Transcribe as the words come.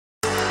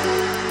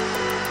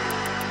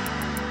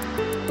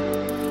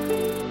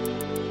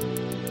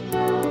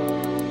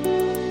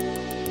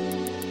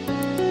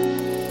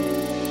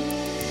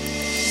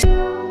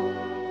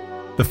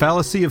The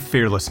Fallacy of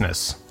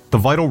Fearlessness, the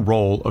vital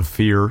role of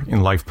fear in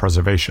life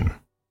preservation.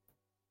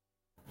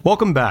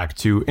 Welcome back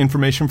to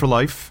Information for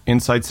Life,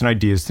 Insights and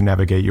Ideas to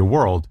Navigate Your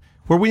World,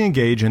 where we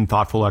engage in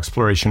thoughtful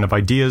exploration of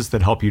ideas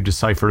that help you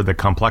decipher the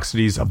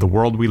complexities of the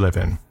world we live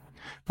in.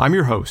 I'm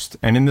your host,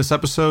 and in this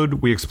episode,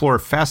 we explore a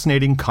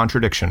fascinating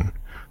contradiction,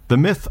 the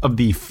myth of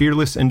the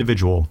fearless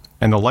individual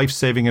and the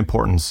life-saving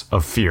importance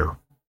of fear.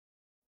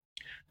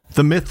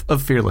 The myth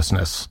of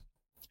fearlessness.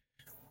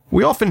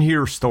 We often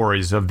hear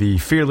stories of the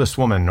fearless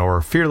woman or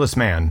fearless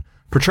man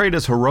portrayed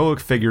as heroic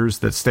figures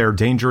that stare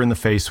danger in the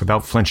face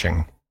without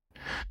flinching.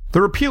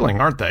 They're appealing,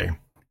 aren't they?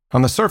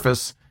 On the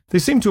surface, they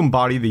seem to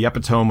embody the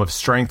epitome of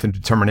strength and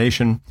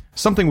determination,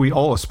 something we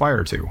all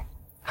aspire to.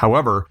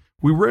 However,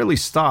 we rarely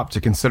stop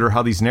to consider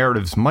how these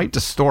narratives might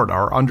distort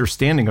our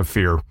understanding of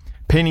fear,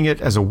 painting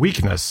it as a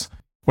weakness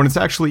when it's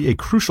actually a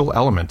crucial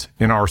element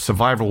in our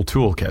survival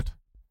toolkit.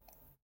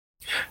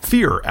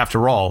 Fear,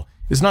 after all,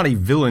 is not a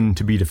villain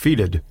to be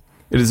defeated.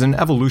 It is an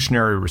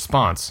evolutionary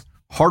response,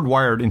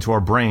 hardwired into our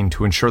brain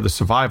to ensure the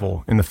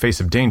survival in the face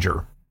of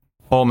danger.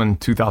 Ullman,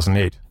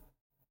 2008.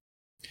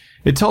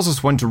 It tells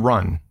us when to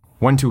run,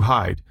 when to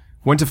hide,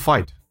 when to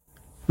fight.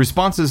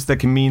 Responses that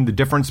can mean the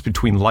difference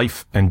between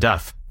life and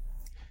death.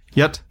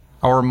 Yet,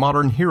 our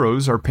modern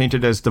heroes are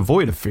painted as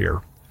devoid of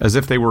fear, as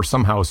if they were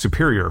somehow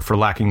superior for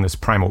lacking this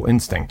primal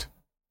instinct.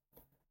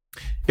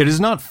 It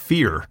is not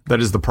fear that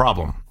is the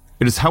problem.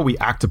 It is how we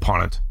act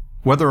upon it,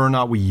 whether or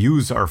not we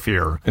use our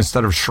fear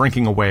instead of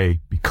shrinking away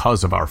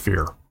because of our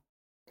fear.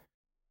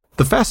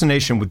 The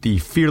fascination with the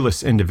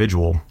fearless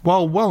individual,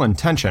 while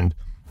well-intentioned,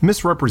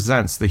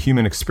 misrepresents the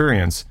human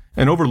experience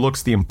and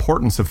overlooks the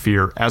importance of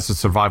fear as a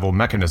survival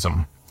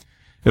mechanism.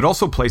 It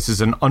also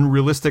places an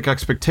unrealistic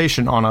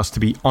expectation on us to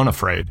be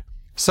unafraid,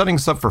 setting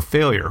us up for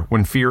failure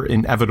when fear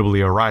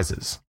inevitably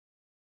arises.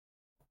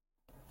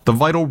 The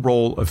vital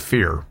role of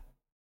fear.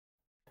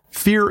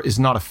 Fear is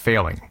not a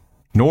failing,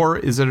 nor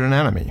is it an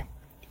enemy.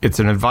 It's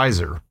an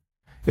advisor.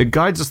 It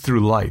guides us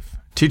through life,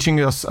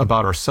 teaching us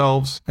about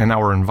ourselves and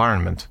our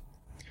environment.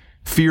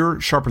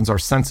 Fear sharpens our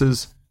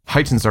senses,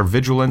 heightens our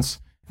vigilance,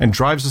 and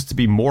drives us to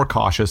be more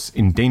cautious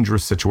in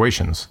dangerous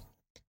situations.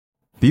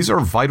 These are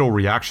vital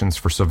reactions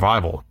for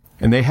survival,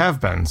 and they have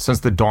been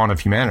since the dawn of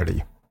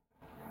humanity.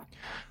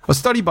 A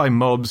study by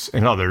Mobs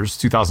and others,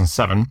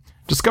 2007,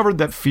 discovered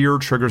that fear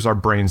triggers our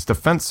brain's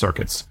defense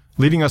circuits,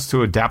 leading us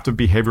to adaptive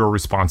behavioral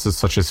responses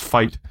such as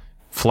fight,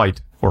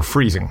 flight, or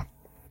freezing.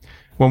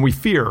 When we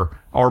fear,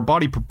 our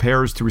body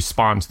prepares to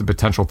respond to the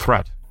potential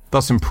threat,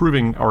 thus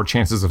improving our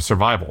chances of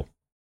survival.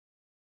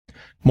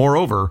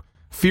 Moreover,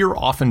 fear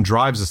often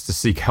drives us to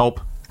seek help,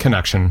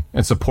 connection,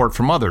 and support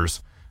from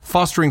others,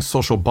 fostering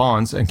social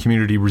bonds and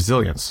community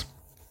resilience.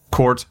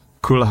 Court,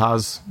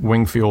 Culahaz,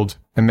 Wingfield,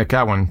 and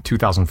McGowan,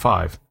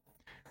 2005.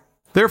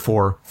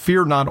 Therefore,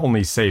 fear not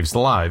only saves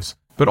lives,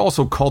 but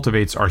also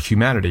cultivates our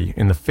humanity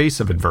in the face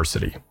of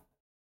adversity.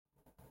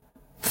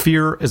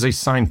 Fear is a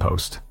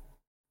signpost.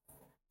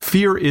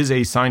 Fear is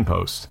a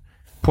signpost,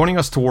 pointing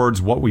us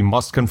towards what we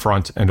must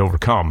confront and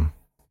overcome.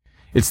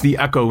 It's the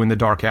echo in the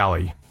dark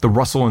alley, the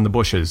rustle in the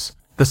bushes,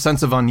 the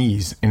sense of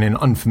unease in an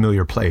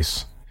unfamiliar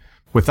place.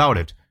 Without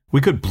it, we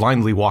could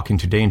blindly walk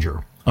into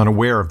danger,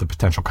 unaware of the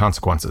potential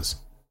consequences.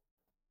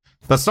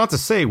 That's not to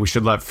say we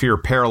should let fear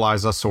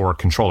paralyze us or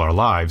control our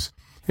lives.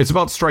 It's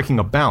about striking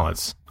a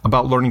balance,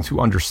 about learning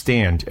to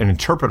understand and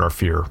interpret our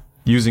fear,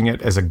 using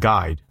it as a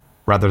guide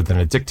rather than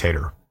a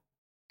dictator.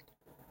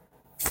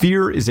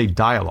 Fear is a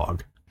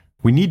dialogue.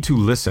 We need to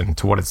listen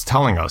to what it's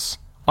telling us,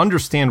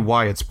 understand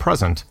why it's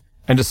present,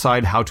 and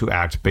decide how to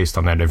act based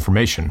on that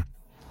information.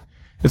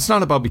 It's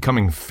not about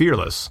becoming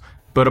fearless,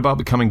 but about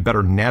becoming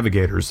better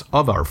navigators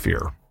of our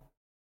fear.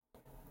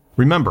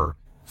 Remember,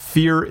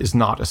 fear is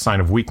not a sign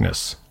of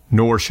weakness,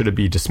 nor should it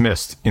be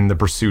dismissed in the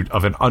pursuit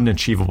of an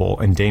unachievable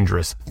and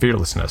dangerous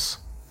fearlessness.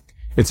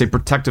 It's a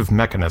protective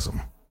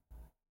mechanism.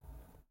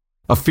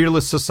 A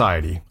fearless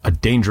society, a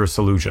dangerous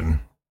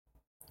illusion.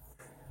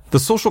 The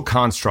social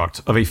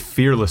construct of a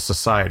fearless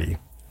society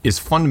is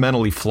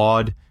fundamentally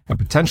flawed and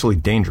potentially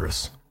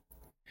dangerous.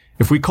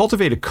 If we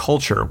cultivate a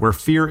culture where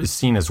fear is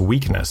seen as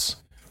weakness,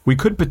 we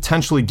could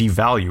potentially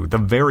devalue the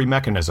very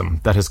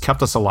mechanism that has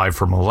kept us alive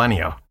for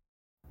millennia.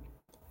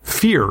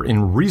 Fear,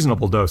 in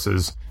reasonable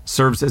doses,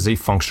 serves as a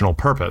functional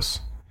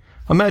purpose.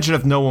 Imagine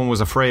if no one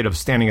was afraid of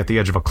standing at the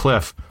edge of a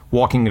cliff,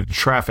 walking into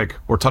traffic,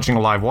 or touching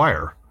a live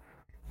wire.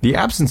 The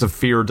absence of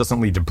fear doesn't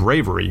lead to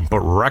bravery, but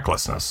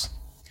recklessness.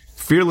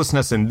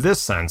 Fearlessness in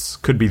this sense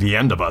could be the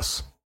end of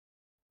us.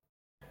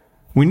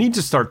 We need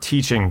to start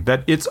teaching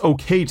that it's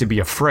okay to be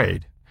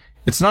afraid.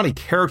 It's not a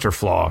character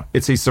flaw,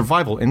 it's a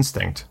survival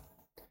instinct.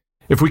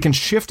 If we can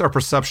shift our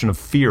perception of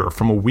fear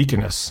from a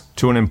weakness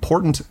to an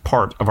important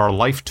part of our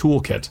life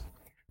toolkit,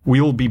 we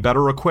will be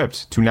better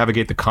equipped to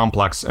navigate the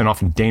complex and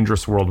often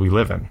dangerous world we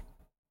live in.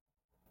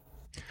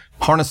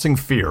 Harnessing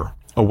fear,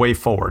 a way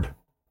forward.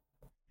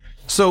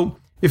 So,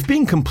 if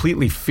being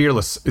completely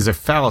fearless is a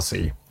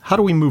fallacy, how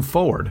do we move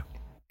forward?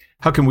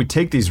 How can we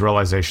take these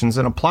realizations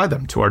and apply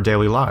them to our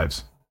daily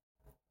lives?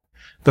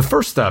 The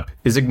first step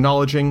is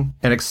acknowledging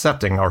and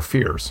accepting our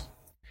fears.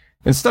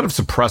 Instead of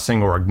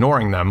suppressing or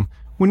ignoring them,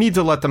 we need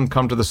to let them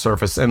come to the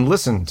surface and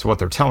listen to what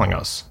they're telling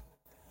us.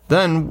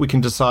 Then we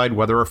can decide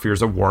whether our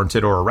fears are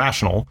warranted or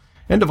irrational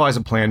and devise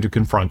a plan to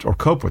confront or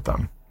cope with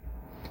them.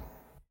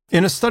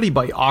 In a study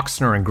by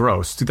Oxner and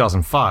Gross,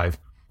 2005,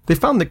 they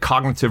found that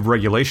cognitive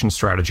regulation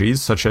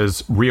strategies, such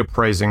as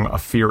reappraising a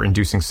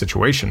fear-inducing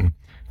situation,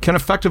 can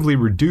effectively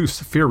reduce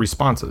fear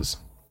responses.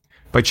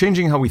 By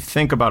changing how we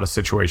think about a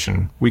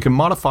situation, we can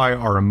modify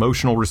our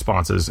emotional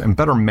responses and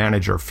better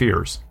manage our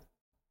fears.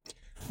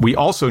 We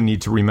also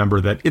need to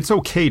remember that it's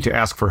okay to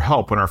ask for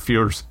help when our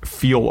fears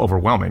feel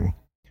overwhelming.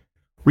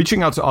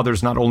 Reaching out to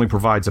others not only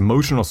provides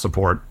emotional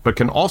support, but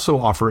can also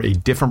offer a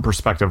different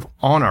perspective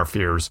on our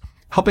fears,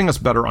 helping us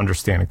better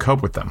understand and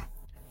cope with them.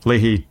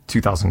 Leahy,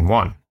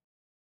 2001.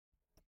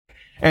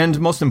 And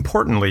most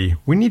importantly,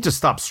 we need to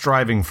stop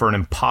striving for an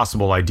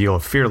impossible ideal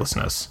of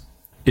fearlessness.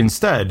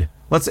 Instead,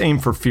 let's aim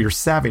for fear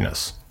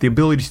savviness, the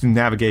ability to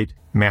navigate,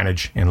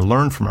 manage, and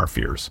learn from our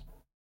fears.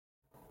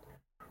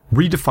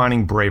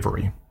 Redefining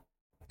bravery.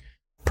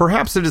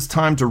 Perhaps it is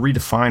time to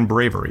redefine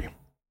bravery.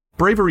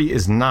 Bravery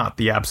is not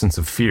the absence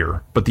of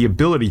fear, but the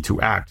ability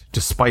to act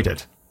despite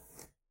it.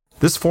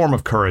 This form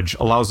of courage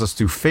allows us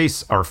to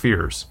face our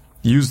fears,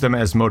 use them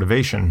as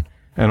motivation,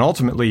 and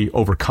ultimately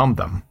overcome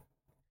them.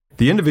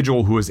 The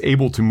individual who is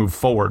able to move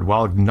forward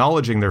while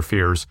acknowledging their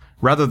fears,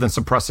 rather than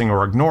suppressing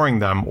or ignoring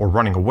them or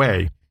running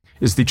away,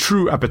 is the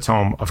true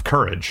epitome of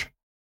courage.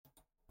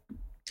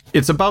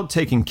 It's about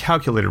taking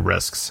calculated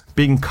risks,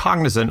 being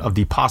cognizant of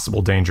the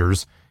possible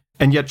dangers,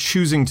 and yet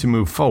choosing to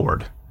move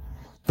forward.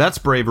 That's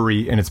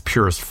bravery in its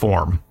purest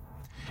form.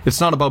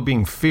 It's not about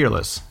being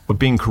fearless, but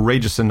being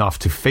courageous enough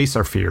to face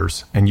our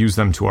fears and use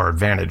them to our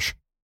advantage.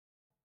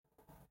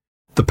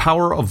 The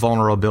power of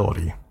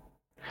vulnerability.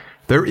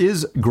 There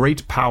is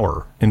great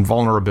power in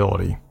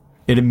vulnerability,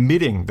 in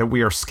admitting that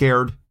we are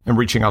scared and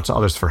reaching out to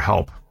others for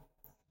help.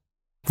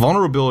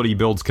 Vulnerability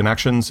builds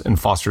connections and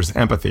fosters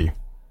empathy.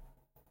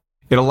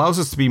 It allows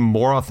us to be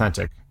more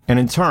authentic, and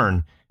in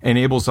turn,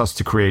 enables us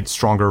to create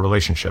stronger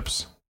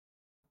relationships.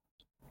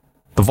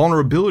 The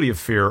vulnerability of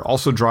fear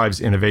also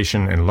drives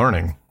innovation and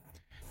learning.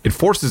 It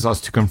forces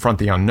us to confront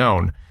the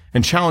unknown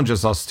and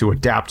challenges us to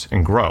adapt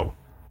and grow.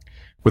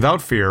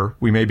 Without fear,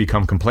 we may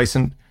become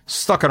complacent,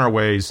 stuck in our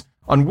ways,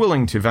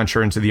 unwilling to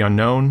venture into the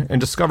unknown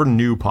and discover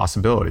new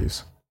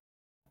possibilities.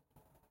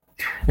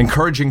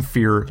 Encouraging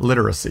fear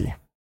literacy.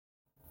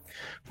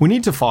 We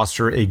need to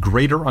foster a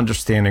greater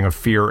understanding of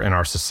fear in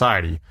our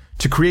society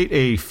to create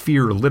a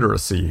fear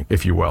literacy,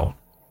 if you will.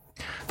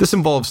 This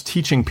involves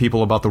teaching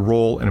people about the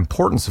role and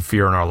importance of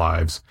fear in our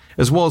lives,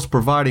 as well as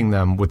providing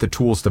them with the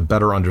tools to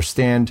better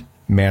understand,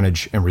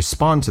 manage, and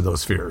respond to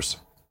those fears.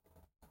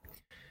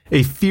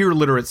 A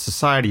fear-literate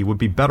society would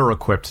be better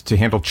equipped to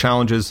handle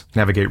challenges,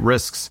 navigate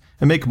risks,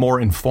 and make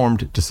more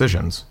informed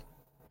decisions.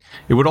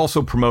 It would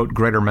also promote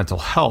greater mental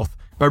health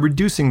by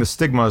reducing the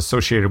stigma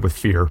associated with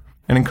fear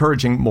and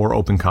encouraging more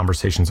open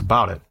conversations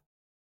about it.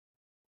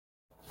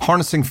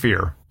 Harnessing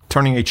fear,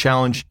 turning a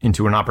challenge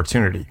into an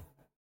opportunity.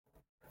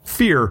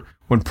 Fear,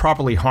 when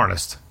properly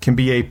harnessed, can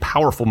be a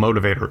powerful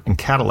motivator and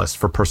catalyst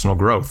for personal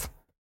growth.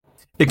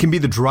 It can be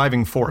the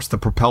driving force that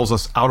propels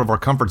us out of our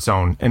comfort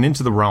zone and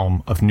into the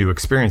realm of new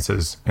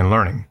experiences and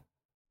learning.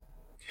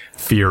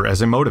 Fear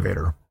as a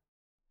motivator.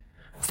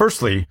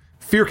 Firstly,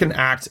 fear can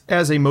act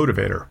as a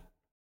motivator.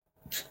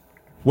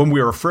 When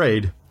we are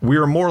afraid, we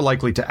are more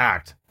likely to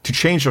act, to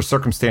change our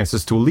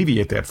circumstances to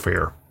alleviate that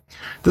fear.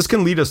 This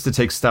can lead us to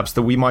take steps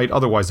that we might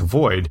otherwise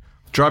avoid,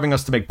 driving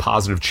us to make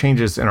positive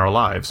changes in our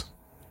lives.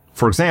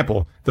 For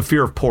example, the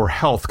fear of poor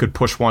health could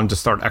push one to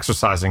start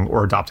exercising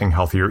or adopting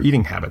healthier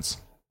eating habits.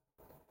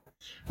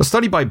 A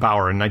study by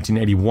Bauer in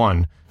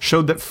 1981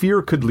 showed that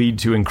fear could lead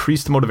to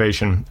increased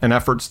motivation and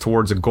efforts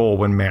towards a goal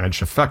when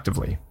managed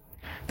effectively.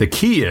 The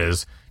key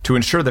is to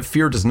ensure that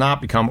fear does not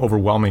become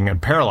overwhelming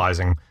and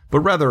paralyzing, but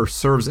rather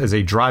serves as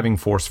a driving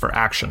force for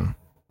action.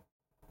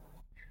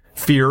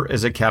 Fear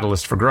as a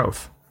catalyst for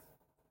growth.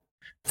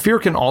 Fear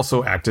can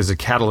also act as a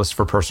catalyst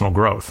for personal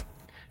growth.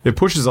 It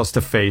pushes us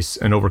to face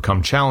and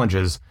overcome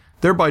challenges,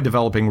 thereby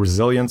developing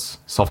resilience,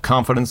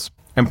 self-confidence,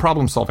 and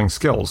problem-solving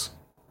skills.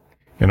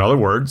 In other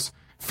words,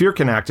 fear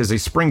can act as a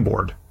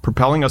springboard,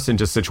 propelling us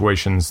into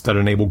situations that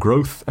enable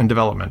growth and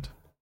development.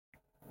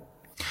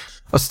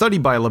 A study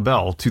by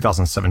LaBelle,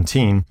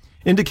 2017,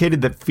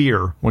 indicated that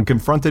fear, when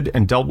confronted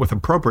and dealt with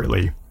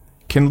appropriately,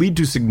 can lead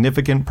to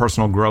significant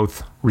personal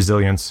growth,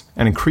 resilience,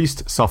 and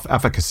increased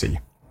self-efficacy.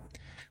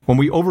 When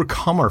we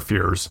overcome our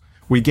fears,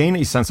 we gain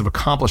a sense of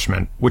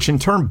accomplishment, which in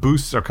turn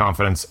boosts our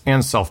confidence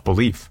and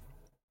self-belief.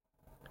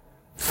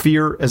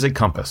 Fear as a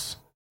compass.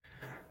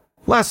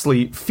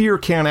 Lastly, fear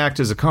can act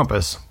as a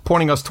compass,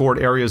 pointing us toward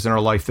areas in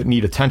our life that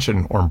need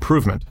attention or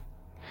improvement.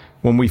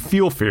 When we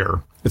feel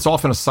fear, it's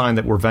often a sign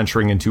that we're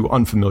venturing into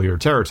unfamiliar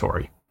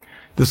territory.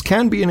 This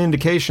can be an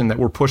indication that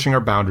we're pushing our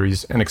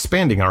boundaries and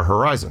expanding our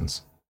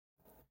horizons.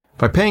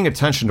 By paying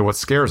attention to what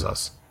scares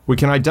us, we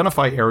can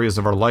identify areas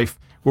of our life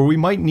where we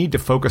might need to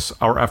focus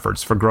our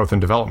efforts for growth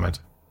and development.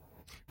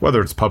 Whether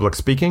it's public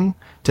speaking,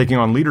 taking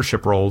on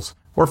leadership roles,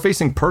 or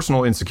facing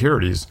personal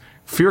insecurities,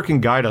 fear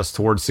can guide us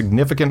towards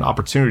significant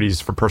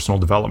opportunities for personal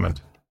development.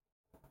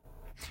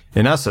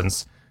 In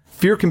essence,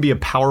 fear can be a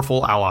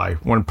powerful ally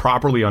when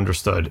properly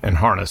understood and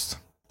harnessed.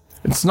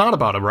 It's not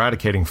about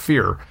eradicating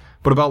fear,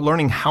 but about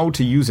learning how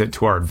to use it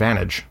to our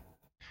advantage.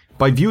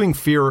 By viewing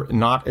fear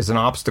not as an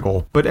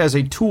obstacle, but as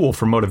a tool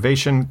for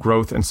motivation,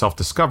 growth, and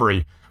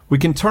self-discovery, we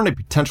can turn a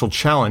potential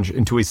challenge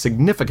into a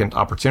significant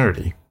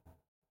opportunity.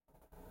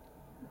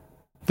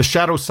 The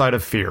shadow side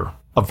of fear,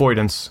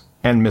 avoidance,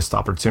 and missed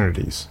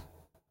opportunities.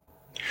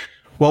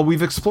 While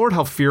we've explored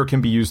how fear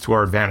can be used to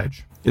our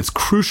advantage, it's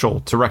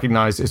crucial to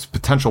recognize its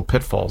potential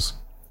pitfalls.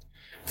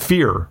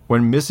 Fear,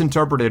 when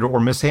misinterpreted or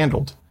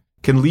mishandled,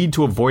 can lead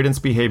to avoidance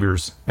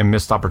behaviors and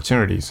missed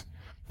opportunities,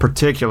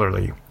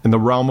 particularly in the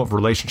realm of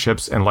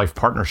relationships and life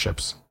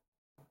partnerships.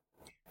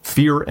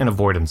 Fear and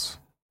avoidance.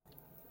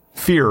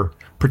 Fear,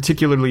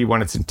 particularly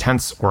when it's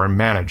intense or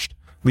unmanaged,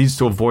 leads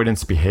to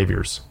avoidance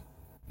behaviors.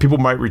 People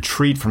might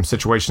retreat from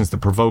situations that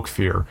provoke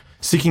fear,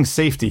 seeking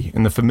safety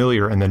in the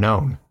familiar and the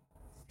known.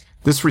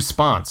 This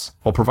response,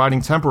 while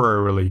providing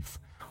temporary relief,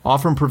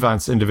 often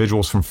prevents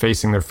individuals from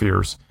facing their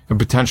fears and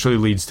potentially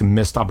leads to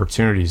missed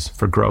opportunities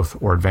for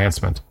growth or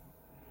advancement.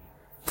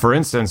 For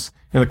instance,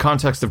 in the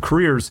context of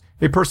careers,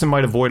 a person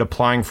might avoid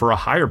applying for a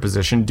higher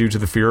position due to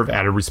the fear of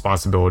added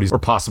responsibilities or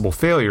possible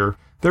failure,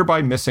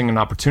 thereby missing an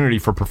opportunity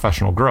for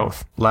professional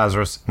growth.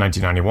 Lazarus,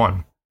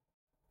 1991.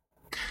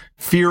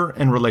 Fear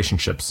and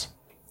relationships.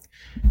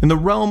 In the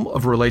realm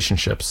of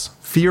relationships,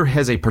 fear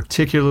has a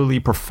particularly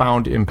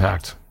profound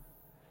impact.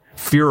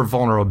 Fear of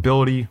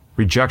vulnerability,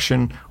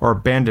 rejection, or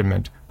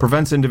abandonment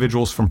prevents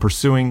individuals from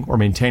pursuing or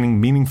maintaining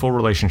meaningful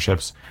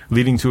relationships,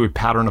 leading to a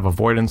pattern of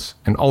avoidance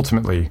and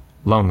ultimately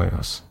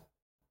loneliness.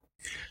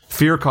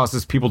 Fear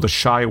causes people to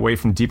shy away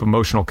from deep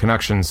emotional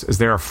connections as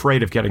they are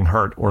afraid of getting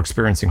hurt or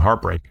experiencing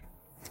heartbreak.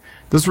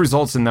 This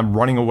results in them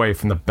running away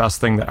from the best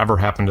thing that ever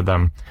happened to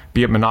them,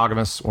 be it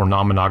monogamous or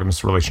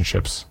non-monogamous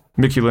relationships.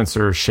 Mickey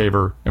Linser,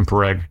 Shaver, and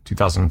Pereg,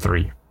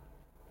 2003.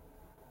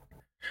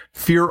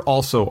 Fear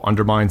also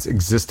undermines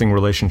existing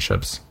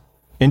relationships.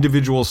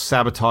 Individuals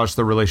sabotage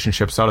their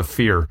relationships out of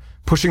fear,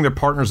 pushing their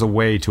partners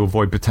away to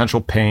avoid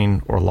potential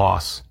pain or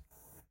loss.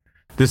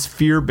 This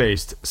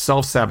fear-based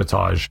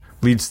self-sabotage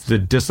leads to the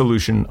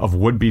dissolution of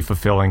would-be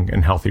fulfilling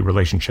and healthy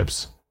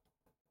relationships.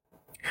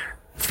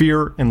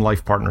 Fear in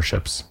life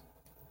partnerships.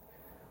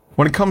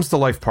 When it comes to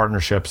life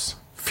partnerships,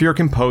 fear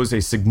can pose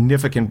a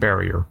significant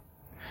barrier.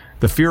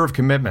 The fear of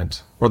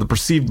commitment, or the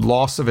perceived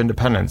loss of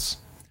independence,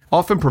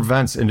 often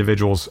prevents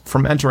individuals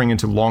from entering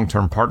into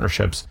long-term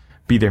partnerships,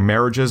 be they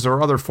marriages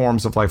or other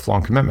forms of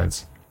lifelong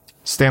commitments.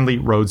 Stanley,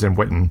 Rhodes, and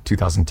Witten,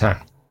 2010.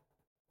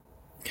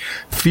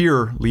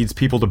 Fear leads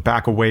people to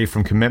back away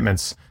from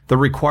commitments that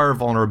require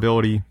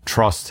vulnerability,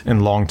 trust,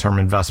 and long-term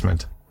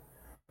investment.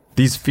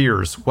 These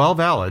fears, while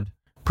valid,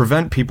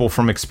 prevent people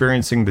from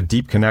experiencing the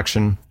deep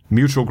connection,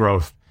 mutual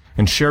growth,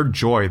 and shared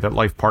joy that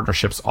life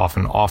partnerships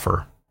often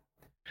offer.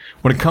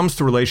 When it comes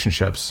to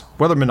relationships,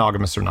 whether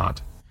monogamous or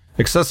not,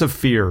 excessive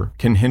fear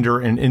can hinder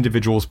an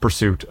individual's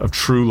pursuit of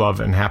true love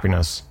and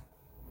happiness.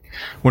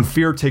 When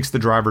fear takes the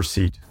driver's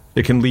seat,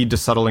 it can lead to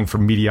settling for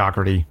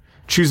mediocrity,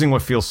 choosing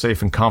what feels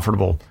safe and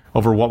comfortable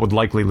over what would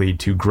likely lead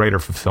to greater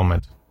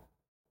fulfillment.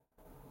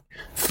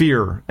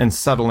 Fear and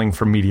settling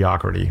for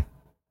mediocrity.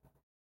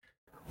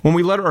 When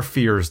we let our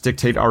fears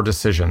dictate our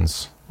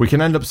decisions, we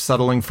can end up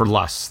settling for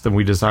less than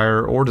we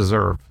desire or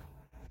deserve.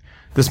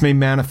 This may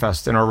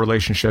manifest in our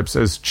relationships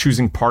as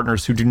choosing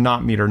partners who do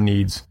not meet our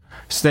needs,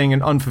 staying in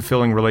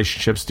unfulfilling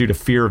relationships due to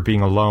fear of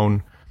being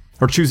alone,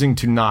 or choosing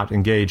to not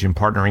engage in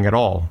partnering at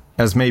all,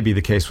 as may be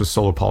the case with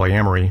solo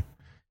polyamory,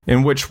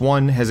 in which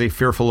one has a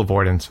fearful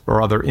avoidant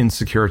or other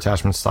insecure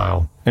attachment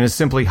style and is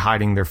simply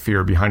hiding their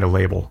fear behind a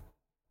label.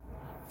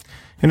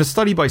 In a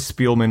study by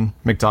Spielman,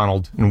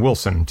 McDonald, and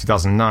Wilson,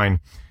 2009,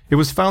 it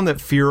was found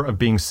that fear of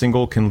being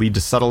single can lead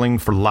to settling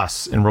for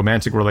less in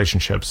romantic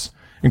relationships,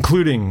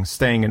 including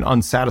staying in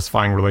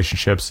unsatisfying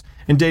relationships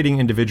and dating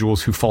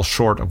individuals who fall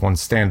short of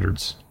one's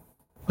standards.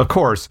 Of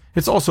course,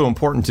 it's also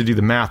important to do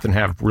the math and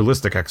have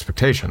realistic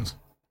expectations.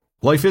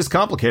 Life is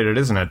complicated,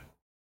 isn't it?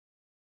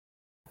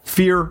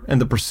 Fear and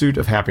the pursuit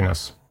of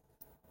happiness.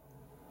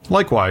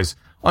 Likewise,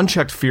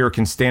 unchecked fear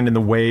can stand in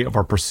the way of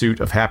our pursuit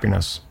of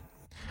happiness.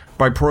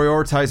 By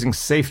prioritizing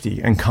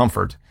safety and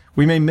comfort,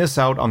 we may miss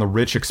out on the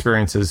rich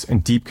experiences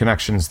and deep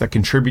connections that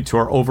contribute to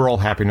our overall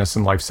happiness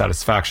and life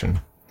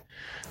satisfaction.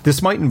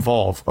 This might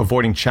involve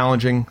avoiding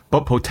challenging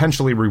but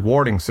potentially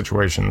rewarding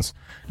situations,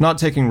 not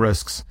taking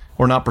risks,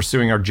 or not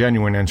pursuing our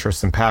genuine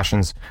interests and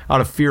passions out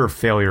of fear of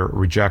failure or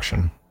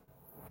rejection.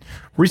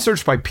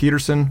 Research by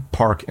Peterson,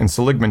 Park, and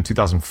Seligman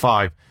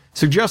 2005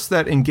 suggests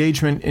that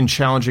engagement in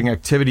challenging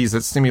activities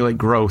that stimulate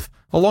growth,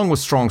 along with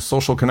strong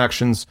social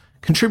connections,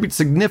 contribute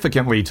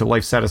significantly to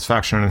life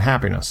satisfaction and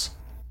happiness.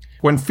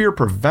 When fear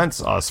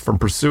prevents us from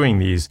pursuing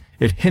these,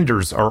 it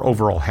hinders our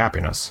overall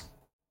happiness.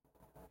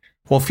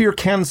 While fear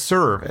can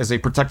serve as a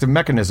protective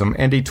mechanism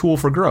and a tool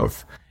for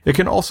growth, it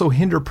can also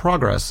hinder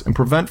progress and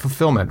prevent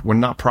fulfillment when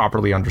not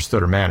properly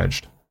understood or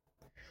managed.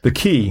 The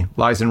key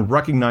lies in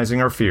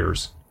recognizing our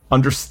fears,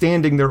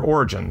 understanding their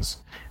origins,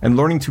 and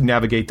learning to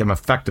navigate them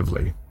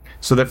effectively,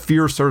 so that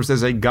fear serves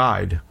as a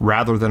guide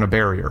rather than a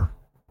barrier.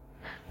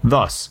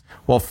 Thus,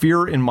 while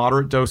fear in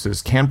moderate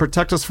doses can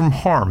protect us from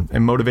harm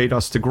and motivate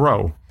us to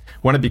grow,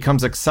 when it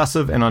becomes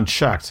excessive and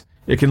unchecked,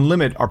 it can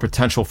limit our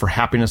potential for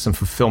happiness and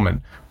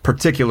fulfillment,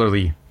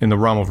 particularly in the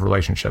realm of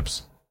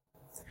relationships.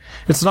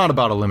 It's not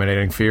about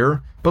eliminating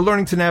fear, but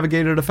learning to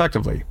navigate it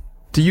effectively,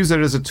 to use it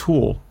as a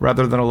tool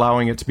rather than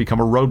allowing it to become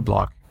a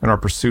roadblock in our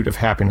pursuit of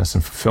happiness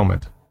and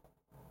fulfillment.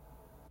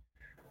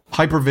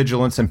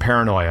 Hypervigilance and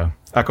paranoia,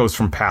 echoes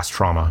from past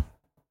trauma.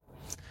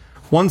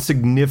 One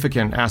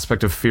significant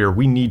aspect of fear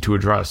we need to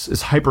address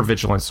is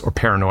hypervigilance or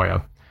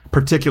paranoia,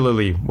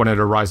 particularly when it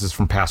arises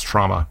from past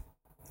trauma.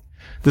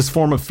 This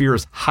form of fear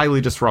is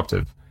highly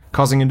disruptive,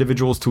 causing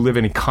individuals to live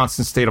in a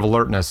constant state of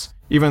alertness,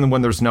 even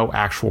when there's no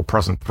actual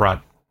present threat.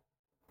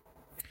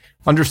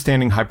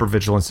 Understanding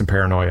hypervigilance and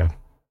paranoia.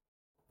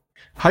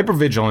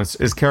 Hypervigilance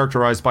is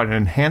characterized by an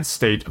enhanced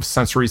state of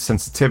sensory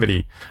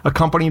sensitivity,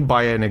 accompanied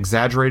by an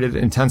exaggerated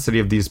intensity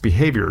of these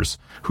behaviors,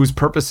 whose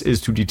purpose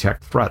is to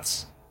detect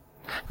threats.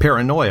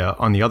 Paranoia,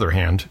 on the other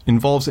hand,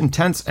 involves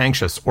intense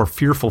anxious or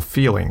fearful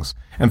feelings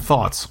and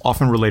thoughts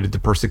often related to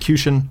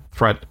persecution,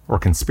 threat, or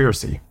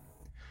conspiracy.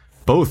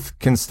 Both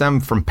can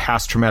stem from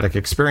past traumatic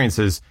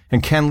experiences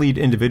and can lead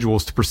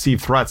individuals to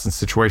perceive threats in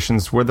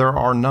situations where there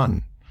are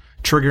none,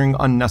 triggering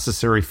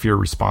unnecessary fear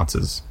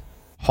responses.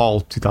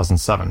 Hall,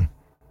 2007.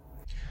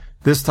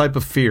 This type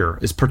of fear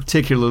is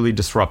particularly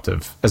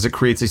disruptive as it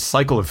creates a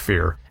cycle of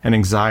fear and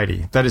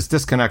anxiety that is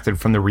disconnected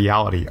from the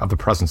reality of the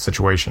present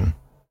situation.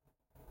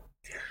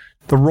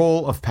 The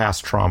role of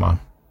past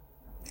trauma.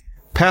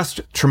 Past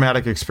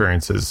traumatic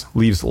experiences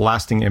leaves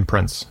lasting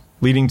imprints,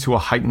 leading to a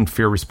heightened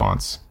fear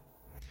response.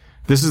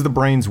 This is the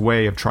brain's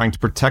way of trying to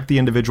protect the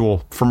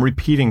individual from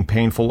repeating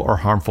painful or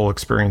harmful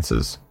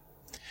experiences.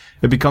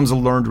 It becomes a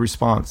learned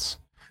response.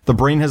 The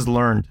brain has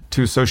learned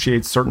to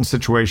associate certain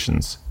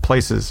situations,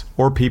 places,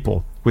 or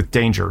people with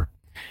danger,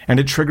 and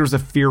it triggers a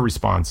fear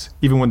response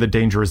even when the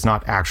danger is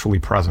not actually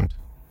present.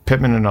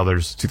 Pittman and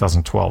others,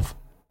 2012.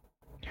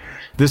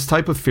 This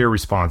type of fear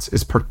response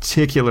is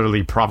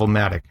particularly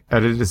problematic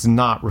as it is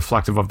not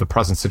reflective of the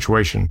present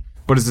situation,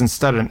 but is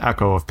instead an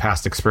echo of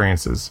past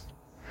experiences.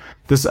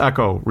 This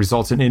echo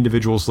results in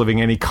individuals living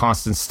in a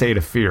constant state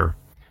of fear,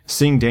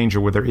 seeing danger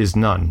where there is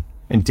none,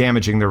 and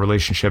damaging their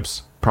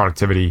relationships,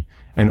 productivity,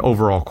 and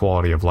overall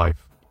quality of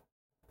life.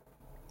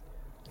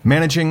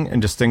 Managing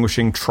and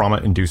distinguishing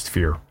trauma-induced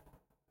fear.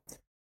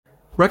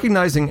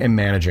 Recognizing and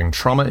managing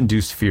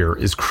trauma-induced fear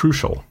is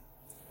crucial.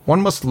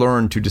 One must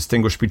learn to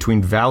distinguish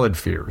between valid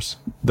fears,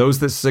 those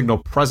that signal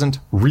present,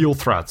 real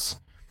threats,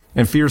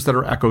 and fears that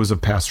are echoes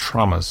of past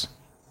traumas.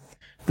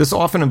 This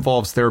often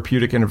involves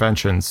therapeutic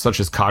interventions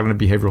such as cognitive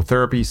behavioral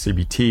therapy,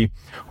 CBT,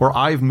 or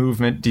eye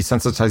movement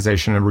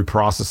desensitization and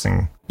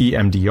reprocessing,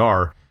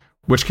 EMDR,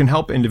 which can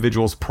help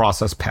individuals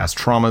process past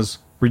traumas,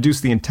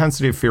 reduce the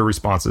intensity of fear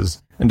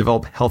responses, and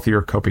develop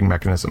healthier coping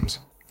mechanisms.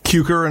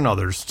 Kuker and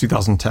others,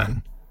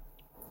 2010.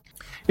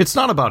 It's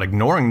not about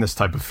ignoring this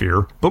type of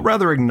fear, but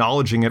rather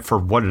acknowledging it for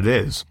what it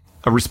is,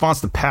 a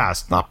response to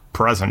past, not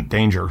present,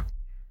 danger.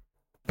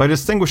 By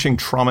distinguishing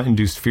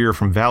trauma-induced fear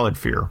from valid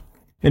fear,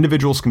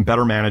 individuals can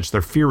better manage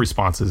their fear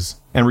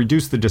responses and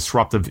reduce the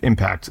disruptive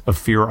impact of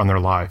fear on their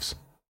lives.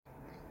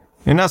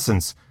 In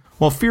essence,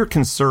 while fear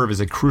can serve as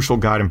a crucial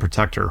guide and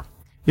protector,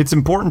 it's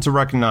important to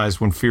recognize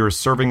when fear is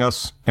serving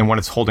us and when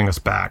it's holding us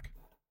back.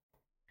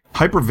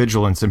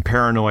 Hypervigilance and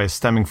paranoia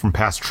stemming from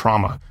past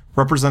trauma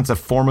represents a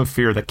form of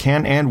fear that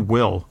can and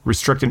will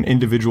restrict an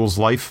individual's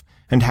life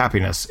and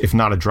happiness if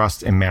not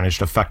addressed and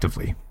managed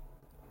effectively.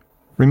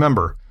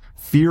 Remember,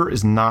 fear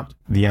is not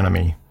the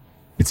enemy.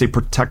 It's a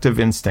protective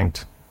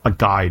instinct, a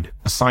guide,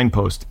 a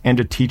signpost, and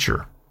a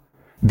teacher.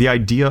 The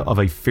idea of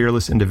a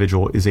fearless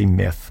individual is a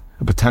myth,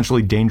 a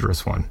potentially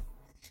dangerous one.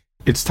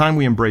 It's time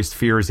we embraced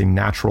fear as a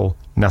natural,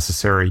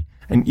 necessary,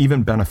 and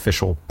even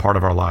beneficial part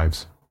of our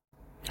lives.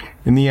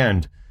 In the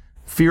end,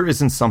 fear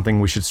isn't something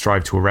we should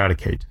strive to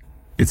eradicate.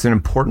 It's an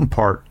important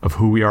part of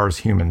who we are as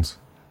humans,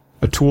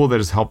 a tool that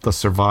has helped us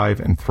survive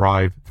and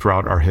thrive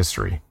throughout our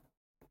history.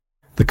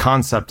 The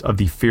concept of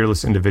the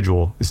fearless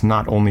individual is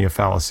not only a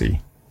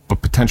fallacy,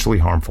 but potentially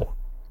harmful.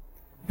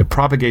 It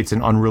propagates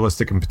an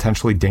unrealistic and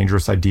potentially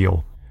dangerous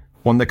ideal,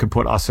 one that could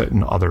put us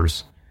and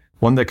others,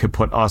 one that could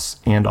put us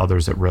and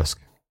others at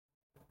risk.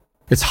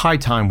 It's high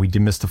time we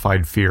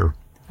demystified fear,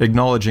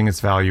 acknowledging its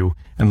value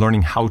and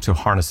learning how to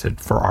harness it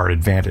for our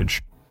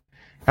advantage.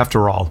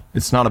 After all,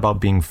 it's not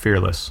about being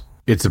fearless.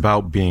 It's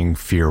about being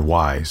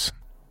fear-wise.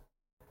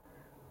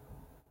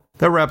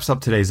 That wraps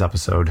up today's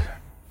episode.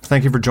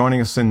 Thank you for joining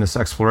us in this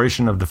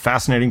exploration of the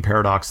fascinating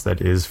paradox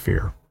that is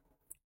fear.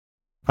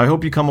 I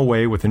hope you come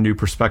away with a new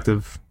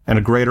perspective and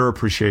a greater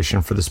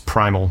appreciation for this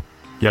primal,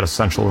 yet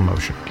essential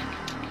emotion.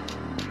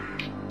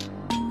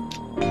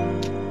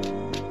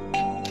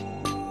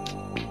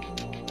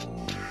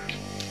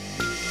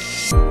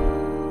 Bye.